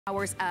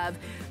Hours of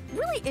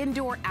really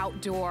indoor,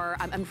 outdoor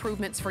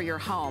improvements for your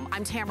home.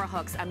 I'm Tamara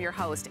Hooks, I'm your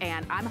host,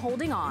 and I'm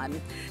holding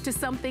on to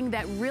something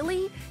that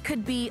really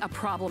could be a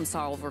problem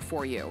solver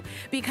for you.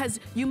 Because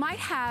you might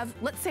have,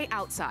 let's say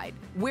outside,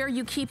 where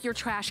you keep your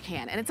trash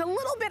can, and it's a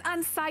little bit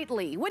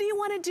unsightly. What do you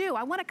want to do?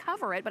 I want to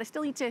cover it, but I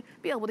still need to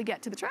be able to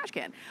get to the trash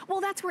can. Well,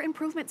 that's where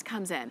improvements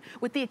comes in,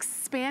 with the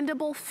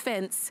expandable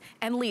fence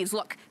and leaves.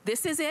 Look,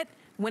 this is it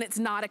when it's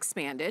not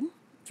expanded.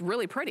 It's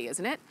really pretty,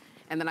 isn't it?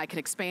 And then I can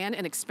expand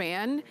and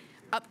expand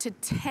up to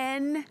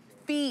 10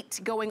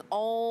 feet going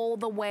all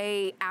the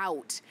way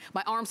out.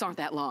 My arms aren't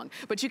that long,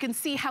 but you can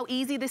see how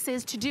easy this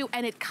is to do,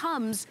 and it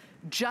comes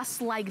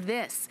just like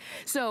this.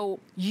 So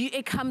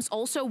it comes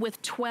also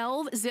with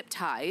 12 zip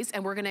ties,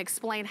 and we're gonna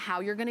explain how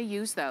you're gonna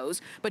use those,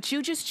 but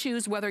you just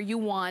choose whether you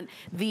want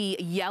the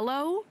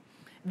yellow,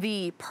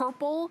 the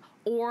purple,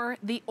 or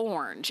the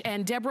orange.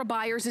 And Deborah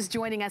Byers is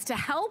joining us to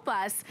help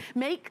us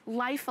make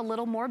life a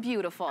little more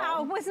beautiful.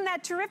 Oh, wasn't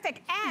that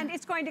terrific? And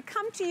it's going to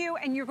come to you,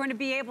 and you're going to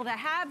be able to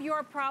have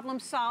your problem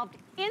solved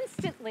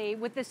instantly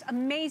with this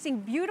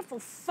amazing, beautiful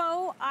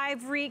faux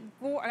ivy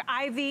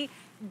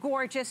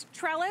gorgeous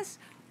trellis,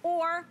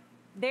 or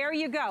there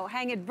you go.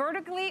 Hang it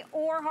vertically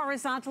or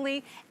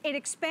horizontally. It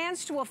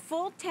expands to a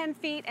full 10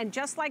 feet, and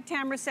just like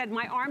Tamara said,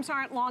 my arms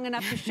aren't long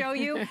enough to show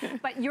you,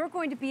 but you're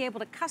going to be able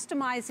to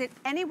customize it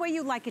any way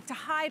you like it to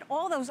hide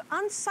all those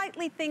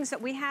unsightly things that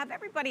we have.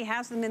 Everybody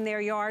has them in their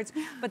yards,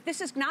 but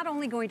this is not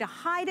only going to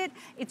hide it,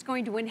 it's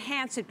going to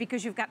enhance it,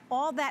 because you've got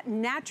all that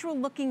natural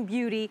looking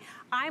beauty.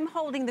 I'm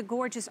holding the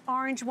gorgeous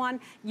orange one.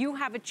 You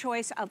have a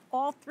choice of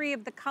all three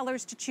of the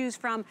colors to choose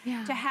from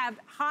to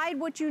hide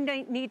what you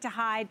need to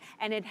hide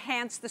and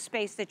enhance the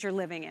space that you're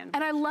living in.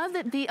 And I love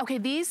that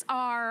these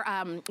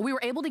are, we were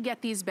able to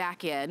get these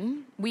back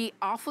in. We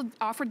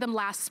offered them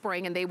last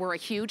spring, and they were a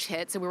huge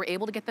hit, so we were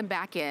able to get them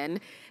back in.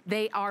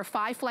 They are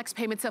 5 flex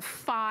payments of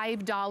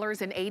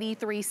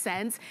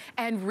 $5.83,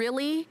 and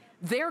really,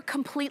 they're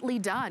completely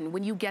done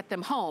when you get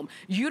them home.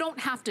 You don't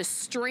have to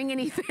string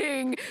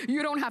anything.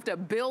 You don't have to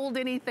build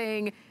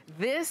anything.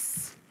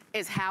 This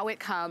is how it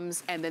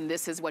comes, and then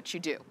this is what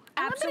you do.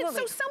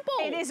 Absolutely. It's so simple.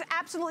 It is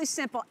absolutely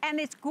simple, and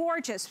it's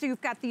gorgeous. So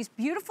you've got these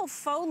beautiful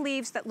faux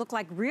leaves that look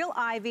like real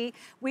ivy.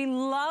 We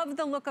love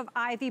the look of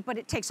ivy, but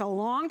it takes a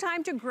long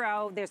time to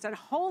grow. There's a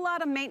whole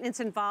lot of maintenance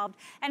involved,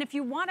 and if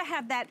you want to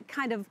have that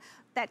kind of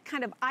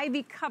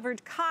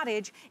ivy-covered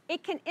cottage,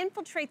 it can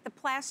infiltrate the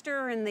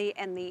plaster and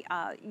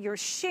your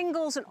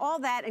shingles and all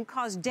that and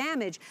cause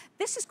damage.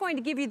 This is going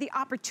to give you the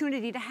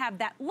opportunity to have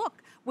that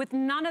look with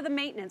none of the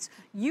maintenance.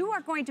 You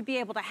are going to be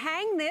able to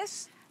hang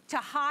this to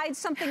hide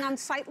something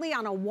unsightly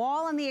on a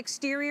wall on the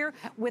exterior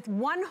with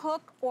one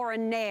hook or a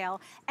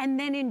nail, and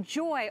then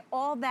enjoy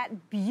all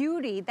that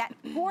beauty, that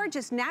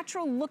gorgeous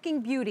natural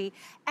looking beauty.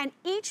 And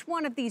each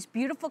one of these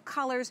beautiful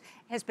colors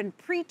has been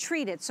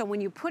pre-treated. So when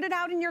you put it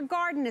out in your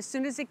garden, as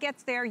soon as it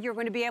gets there, you're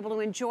going to be able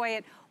to enjoy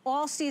it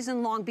all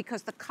season long,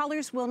 because the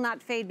colors will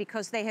not fade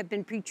because they have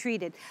been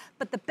pre-treated.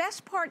 But the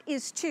best part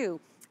is too,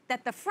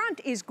 that the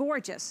front is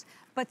gorgeous,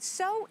 but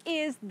so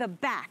is the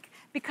back,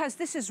 because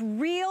this is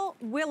real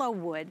willow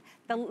wood.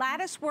 The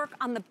lattice work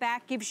on the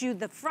back gives you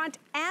the front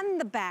and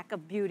the back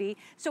of beauty.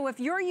 So if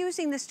you're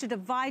using this to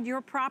divide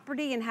your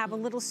property and have a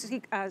little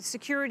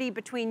security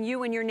between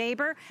you and your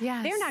neighbor,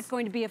 they're not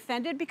going to be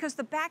offended, because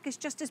the back is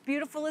just as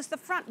beautiful as the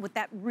front with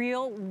that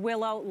real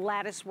willow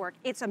lattice work.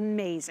 It's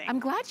amazing. I'm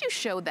glad you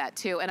showed that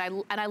too, and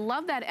I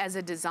love that as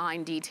a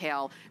design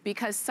detail,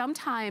 because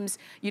sometimes,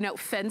 you know,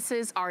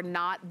 fences are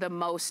not the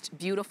most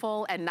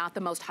beautiful and not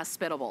the most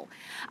hospitable.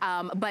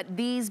 But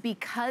these,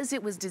 because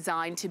it was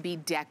designed to be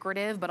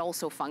decorative but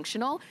also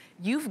functional,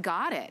 you've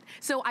got it.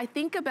 So I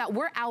think about,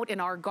 we're out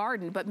in our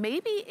garden, but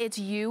maybe it's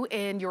you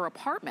in your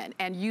apartment,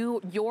 and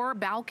your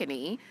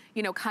balcony,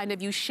 you know, kind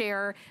of you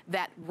share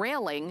that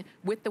railing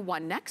with the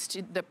one next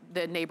to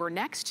the neighbor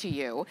next to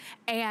you,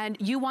 and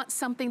you want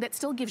something that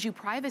still gives you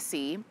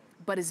privacy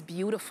but is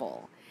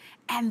beautiful.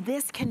 And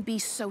this can be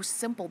so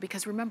simple,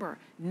 because remember,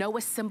 no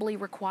assembly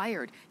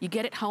required. You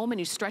get it home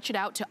and you stretch it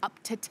out to up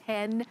to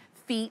 10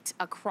 feet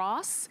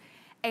across,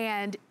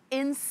 and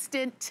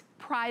instant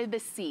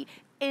privacy,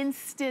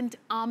 instant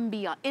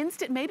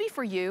ambiance, maybe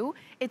for you,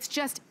 it's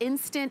just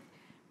instant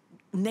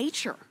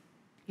nature.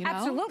 You know,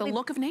 absolutely. The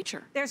look of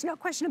nature. There's no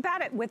question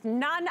about it, with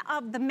none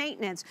of the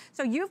maintenance.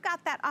 So you've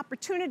got that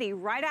opportunity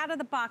right out of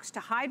the box to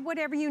hide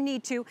whatever you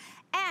need to.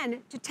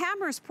 And to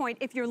Tamara's point,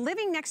 if you're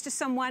living next to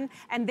someone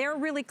and they're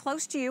really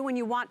close to you and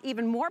you want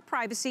even more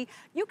privacy,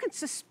 you can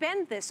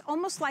suspend this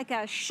almost like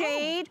a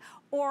shade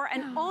or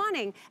an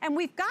awning. And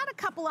we've got a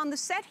couple on the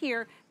set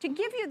here to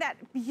give you that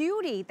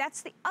beauty.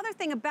 That's the other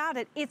thing about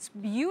it. It's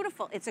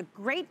beautiful. It's a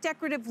great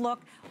decorative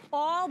look,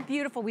 all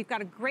beautiful. We've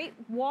got a great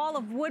wall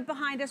of wood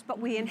behind us, but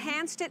we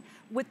enhanced it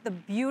with the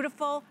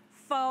beautiful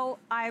faux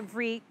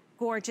ivory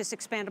gorgeous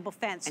expandable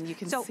fence. And you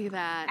can see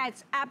that.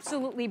 It's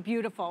absolutely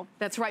beautiful.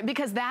 That's right,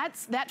 because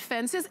that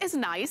fence is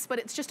nice, but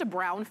it's just a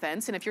brown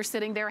fence. And if you're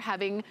sitting there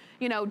having,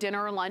 you know,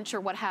 dinner or lunch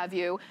or what have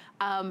you,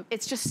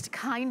 it's just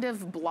kind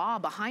of blah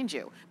behind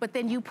you. But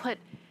then you put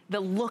the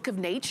look of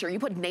nature. You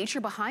put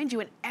nature behind you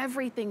and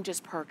everything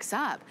just perks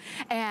up.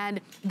 And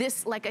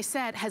this, like I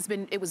said,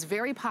 it was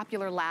very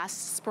popular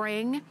last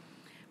spring.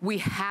 We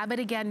have it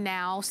again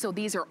now, so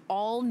these are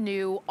all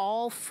new,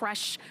 all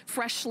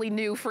freshly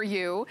new for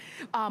you.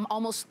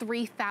 Almost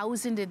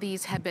 3,000 of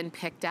these have been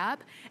picked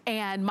up.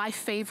 And my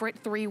favorite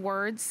 3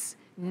 words,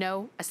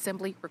 no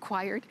assembly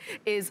required,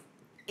 is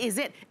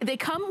it. They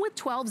come with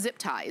 12 zip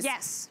ties.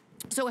 Yes.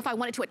 So if I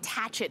wanted to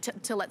attach it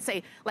to let's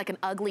say, like an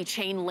ugly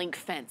chain link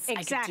fence,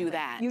 exactly. I could do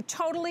that. You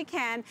totally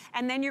can,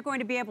 and then you're going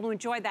to be able to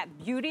enjoy that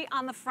beauty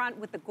on the front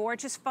with the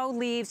gorgeous faux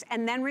leaves,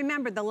 and then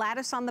remember the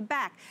lattice on the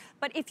back.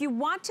 But if you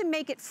want to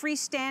make it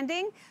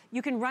freestanding,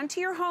 you can run to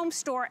your home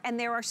store, and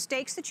there are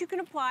stakes that you can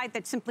apply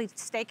that simply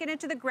stake it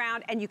into the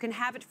ground, and you can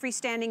have it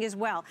freestanding as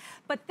well.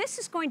 But this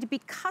is going to be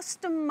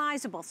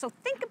customizable. So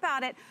think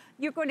about it.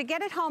 You're going to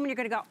get it home, and you're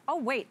going to go, oh,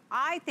 wait,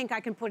 I think I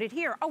can put it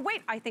here. Oh,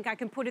 wait, I think I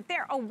can put it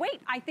there. Oh,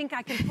 wait, I think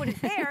I can put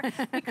it there,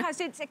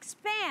 because it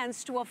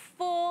expands to a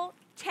full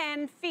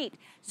 10 feet.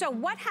 So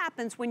what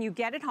happens when you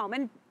get it home?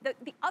 And the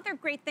other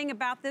great thing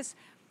about this,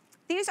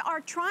 these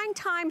are trying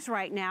times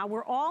right now.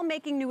 We're all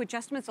making new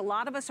adjustments. A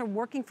lot of us are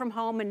working from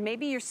home, and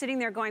maybe you're sitting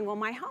there going, well,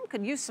 my home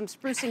could use some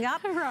sprucing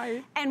up.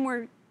 Right. And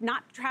we're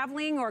not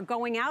traveling or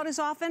going out as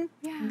often.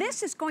 Yeah.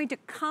 This is going to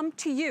come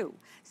to you.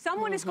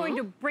 Someone is going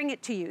to bring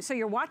it to you. So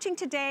you're watching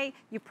today,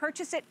 you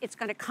purchase it, it's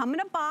gonna come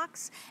in a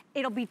box,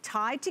 it'll be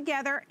tied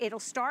together, it'll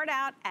start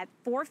out at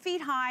 4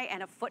 feet high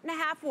and 1.5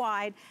 feet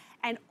wide,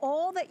 and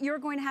all that you're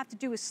going to have to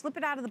do is slip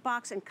it out of the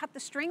box and cut the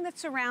string that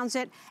surrounds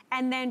it,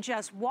 and then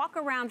just walk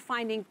around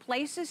finding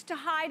places to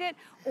hide it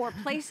or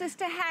places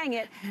to hang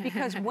it,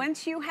 because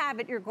once you have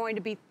it, you're going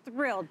to be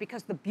thrilled,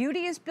 because the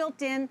beauty is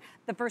built in,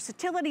 the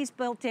versatility is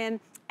built in,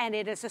 and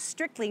it is a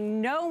strictly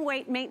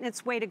no-weight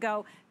maintenance way to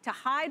go to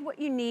hide what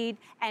you need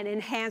and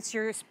enhance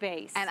your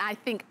space. And I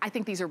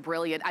think these are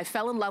brilliant. I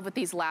fell in love with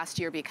these last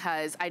year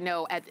because I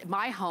know at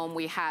my home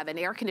we have an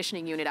air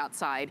conditioning unit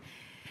outside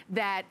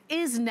that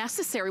is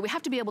necessary. We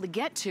have to be able to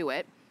get to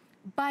it,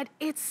 but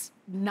it's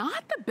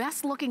not the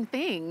best looking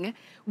thing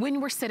when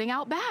we're sitting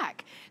out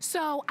back.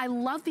 So I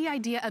love the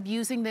idea of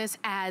using this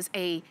as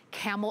a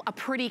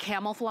pretty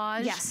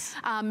camouflage. Yes.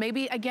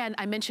 Maybe, again,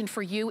 I mentioned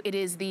for you,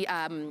 it's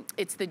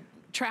the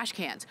trash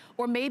cans,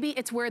 or maybe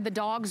it's where the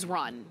dogs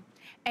run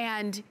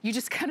and you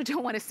just kind of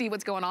don't want to see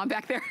what's going on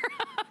back there.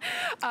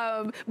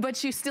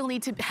 But you still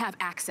need to have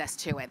access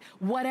to it.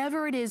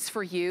 Whatever it is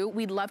for you,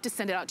 we'd love to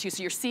send it out to you.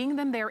 So you're seeing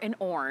them there in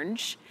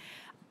orange.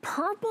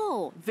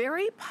 Purple,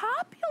 very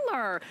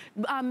popular.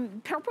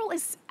 Purple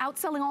is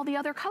outselling all the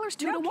other colors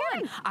 2 to 1.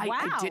 Wow.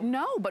 I didn't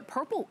know, but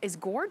purple is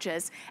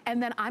gorgeous.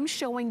 And then I'm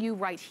showing you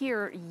right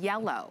here,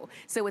 yellow.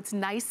 So it's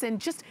nice and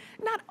just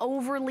not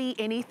overly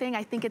anything.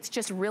 I think it's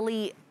just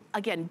really,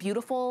 again,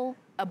 beautiful,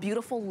 a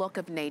beautiful look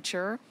of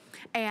nature.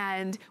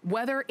 And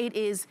whether it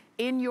is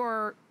in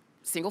your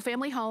single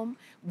family home,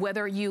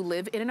 whether you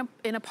live in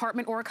an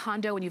apartment or a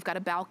condo and you've got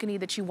a balcony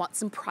that you want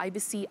some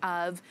privacy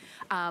of,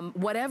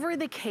 whatever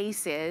the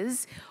case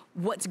is,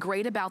 what's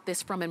great about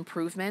this from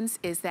improvements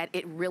is that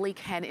it really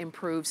can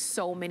improve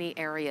so many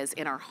areas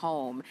in our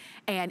home,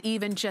 and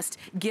even just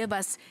give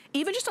us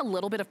even just a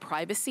little bit of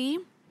privacy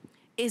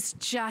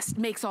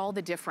makes all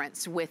the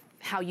difference with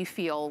how you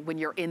feel when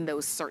you're in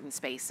those certain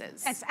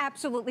spaces. That's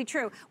absolutely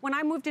true. When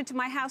I moved into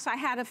my house, I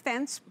had a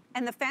fence,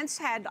 and the fence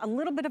had a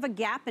little bit of a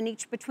gap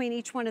between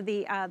each one of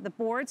the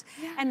boards.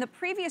 Yeah. And the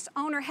previous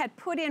owner had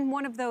put in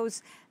one of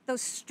those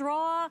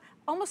straw,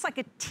 almost like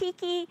a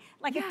tiki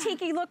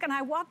look, and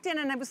I walked in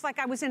and it was like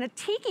I was in a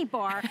tiki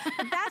bar.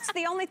 That's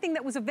the only thing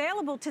that was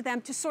available to them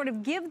to sort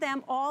of give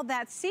them all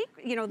that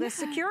the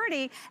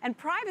security and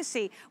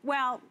privacy.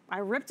 Well, I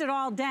ripped it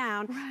all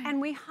down, and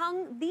we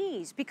hung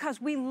these because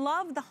we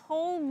love the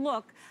whole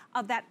look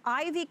of that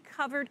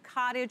ivy-covered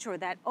cottage or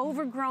that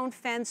overgrown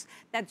fence.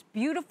 That's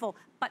beautiful,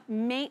 but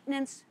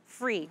maintenance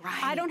free.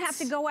 Right. I don't have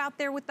to go out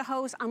there with the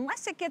hose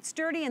unless it gets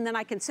dirty, and then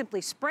I can simply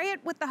spray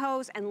it with the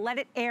hose and let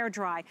it air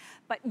dry.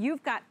 But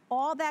you've got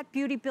all that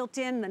beauty built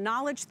in, the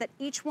knowledge that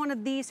each one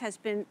of these has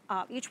been,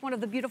 each one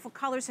of the beautiful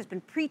colors has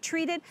been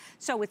pre-treated,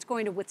 so it's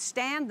going to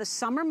withstand the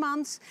summer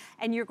months,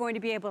 and you're going to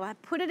be able to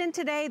put it in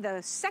today,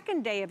 the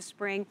second day of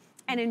spring,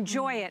 and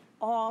enjoy it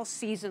all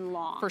season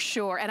long. For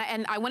sure,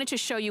 and I wanted to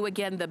show you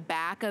again the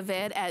back of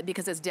it,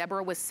 because as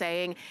Deborah was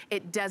saying,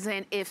 it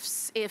doesn't,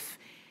 if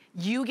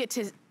you get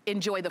to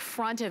enjoy the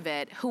front of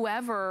it,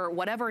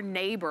 whatever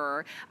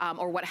neighbor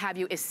or what have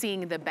you is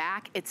seeing the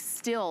back, it's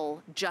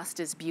still just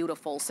as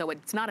beautiful. So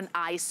it's not an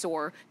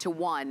eyesore to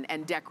one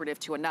and decorative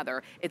to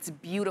another. It's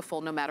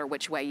beautiful no matter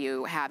which way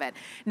you have it.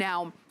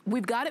 Now,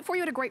 we've got it for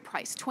you at a great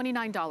price,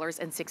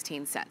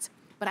 $29.16.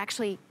 But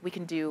actually, we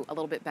can do a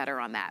little bit better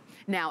on that.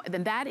 Now,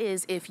 then that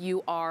is if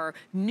you are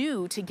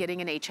new to getting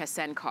an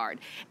HSN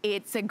card.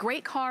 It's a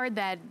great card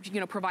that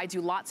provides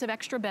you lots of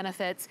extra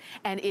benefits.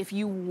 And if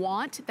you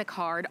want the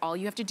card, all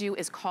you have to do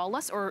is call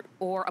us or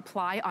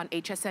apply on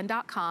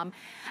hsn.com.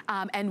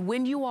 And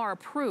when you are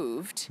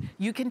approved,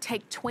 you can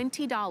take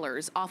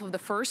 $20 off of the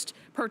first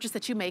purchase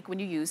that you make when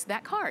you use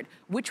that card,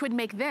 which would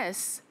make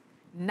this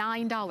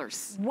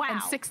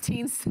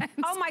 $9.16.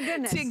 Oh my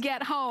goodness. To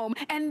get home,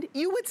 and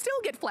you would still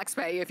get flex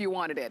pay if you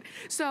wanted it.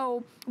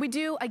 So we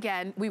do,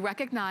 again, we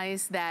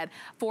recognize that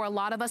for a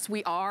lot of us,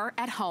 we are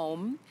at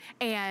home,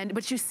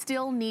 but you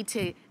still need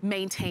to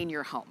maintain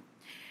your home.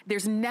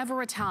 There's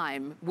never a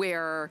time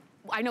where,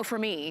 I know for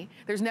me,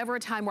 there's never a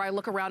time where I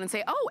look around and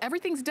say, oh,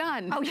 everything's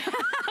done. Oh, yeah.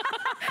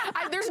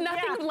 There's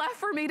nothing left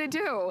for me to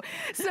do.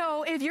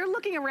 So if you're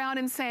looking around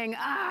and saying,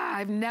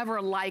 I've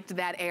never liked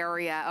that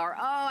area, or,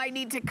 oh, I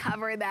need to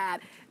cover that,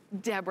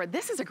 Deborah,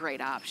 this is a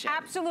great option.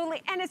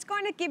 Absolutely, and it's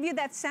going to give you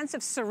that sense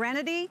of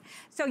serenity.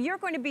 So you're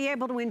going to be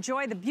able to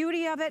enjoy the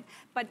beauty of it,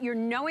 but you're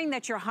knowing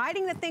that you're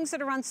hiding the things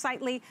that are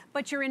unsightly,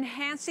 but you're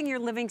enhancing your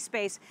living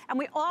space. And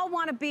we all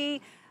want to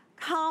be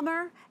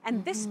calmer,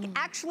 and this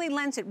actually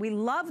lends it. We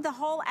love the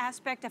whole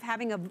aspect of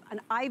having an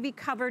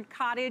ivy-covered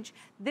cottage.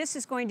 This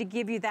is going to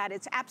give you that.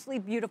 It's absolutely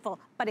beautiful,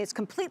 but it's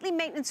completely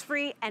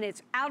maintenance-free, and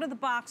it's out of the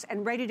box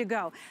and ready to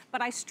go.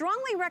 But I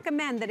strongly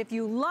recommend that if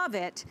you love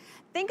it,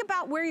 think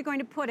about where you're going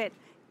to put it.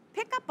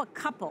 Pick up a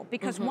couple,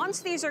 because once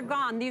these are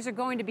gone, these are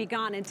going to be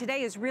gone, and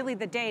today is really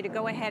the day to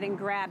go ahead and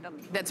grab them.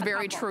 That's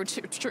very true.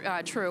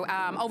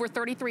 Over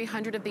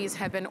 3,300 of these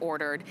have been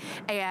ordered,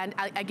 and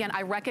again,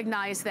 I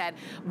recognize that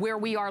where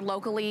we are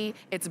locally,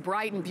 it's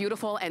bright and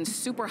beautiful and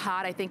super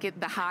hot. I think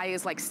the high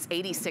is like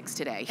 86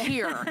 today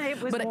here. It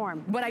was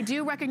warm. But I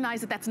do recognize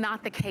that that's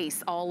not the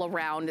case all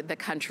around the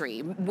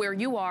country. Where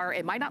you are,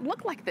 it might not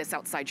look like this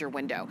outside your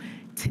window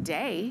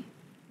today,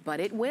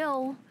 but it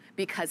will,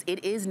 because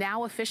it is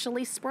now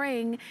officially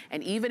spring,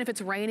 and even if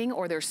it's raining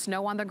or there's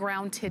snow on the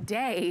ground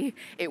today,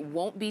 it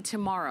won't be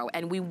tomorrow,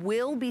 and we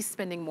will be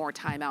spending more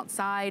time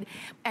outside.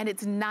 And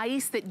it's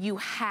nice that you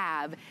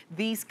have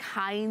these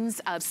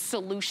kinds of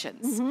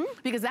solutions,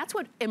 because that's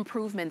what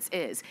Improvements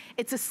is.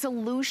 It's a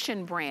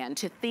solution brand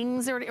to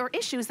things or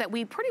issues that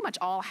we pretty much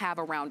all have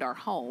around our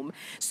home.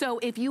 So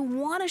if you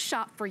want to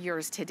shop for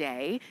yours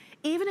today,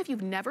 even if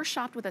you've never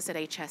shopped with us at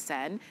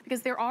HSN,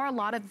 because there are a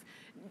lot of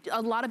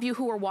you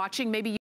who are watching, maybe